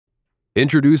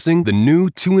Introducing the new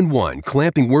 2-in-1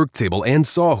 clamping worktable and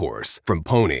sawhorse from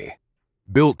Pony.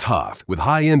 Built tough with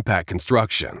high-impact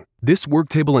construction, this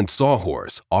worktable and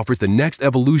sawhorse offers the next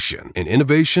evolution in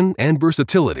innovation and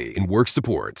versatility in work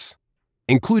supports.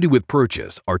 Included with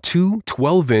purchase are two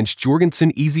 12-inch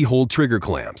Jorgensen Easy Hold trigger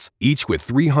clamps, each with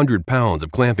 300 pounds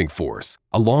of clamping force,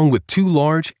 along with two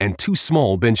large and two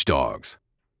small bench dogs.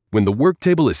 When the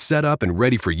worktable is set up and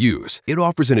ready for use, it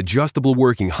offers an adjustable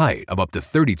working height of up to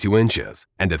 32 inches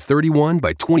and a 31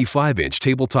 by 25-inch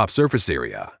tabletop surface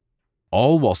area,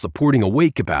 all while supporting a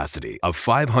weight capacity of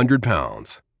 500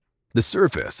 pounds. The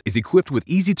surface is equipped with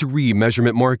easy-to-read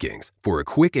measurement markings for a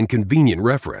quick and convenient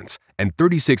reference and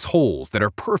 36 holes that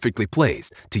are perfectly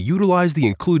placed to utilize the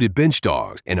included bench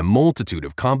dogs in a multitude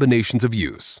of combinations of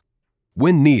use.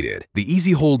 When needed, the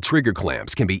Easy Hold trigger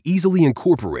clamps can be easily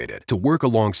incorporated to work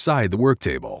alongside the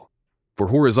worktable. For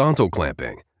horizontal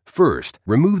clamping, first,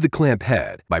 remove the clamp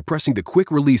head by pressing the quick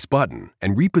release button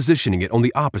and repositioning it on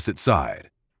the opposite side.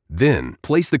 Then,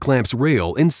 place the clamp's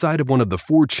rail inside of one of the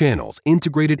 4 channels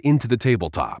integrated into the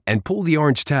tabletop and pull the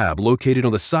orange tab located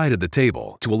on the side of the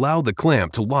table to allow the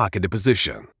clamp to lock into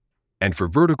position. And for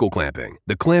vertical clamping,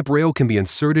 the clamp rail can be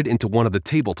inserted into one of the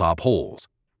tabletop holes.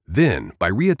 Then, by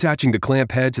reattaching the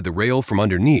clamp head to the rail from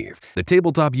underneath, the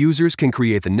tabletop users can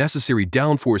create the necessary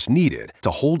downforce needed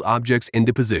to hold objects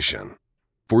into position.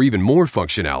 For even more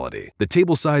functionality, the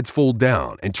table sides fold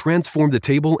down and transform the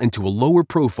table into a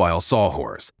lower-profile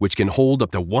sawhorse, which can hold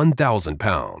up to 1,000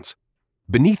 pounds.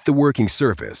 Beneath the working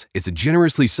surface is a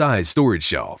generously sized storage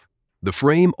shelf. The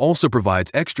frame also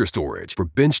provides extra storage for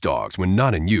bench dogs when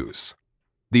not in use.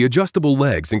 The adjustable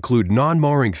legs include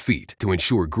non-marring feet to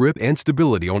ensure grip and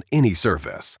stability on any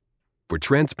surface. For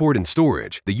transport and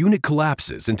storage, the unit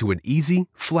collapses into an easy,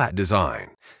 flat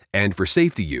design. And for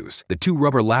safety use, the 2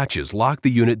 rubber latches lock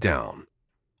the unit down.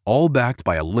 All backed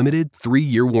by a limited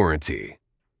 3-year warranty.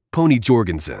 Pony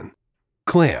Jorgensen.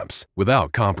 Clamps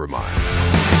without compromise.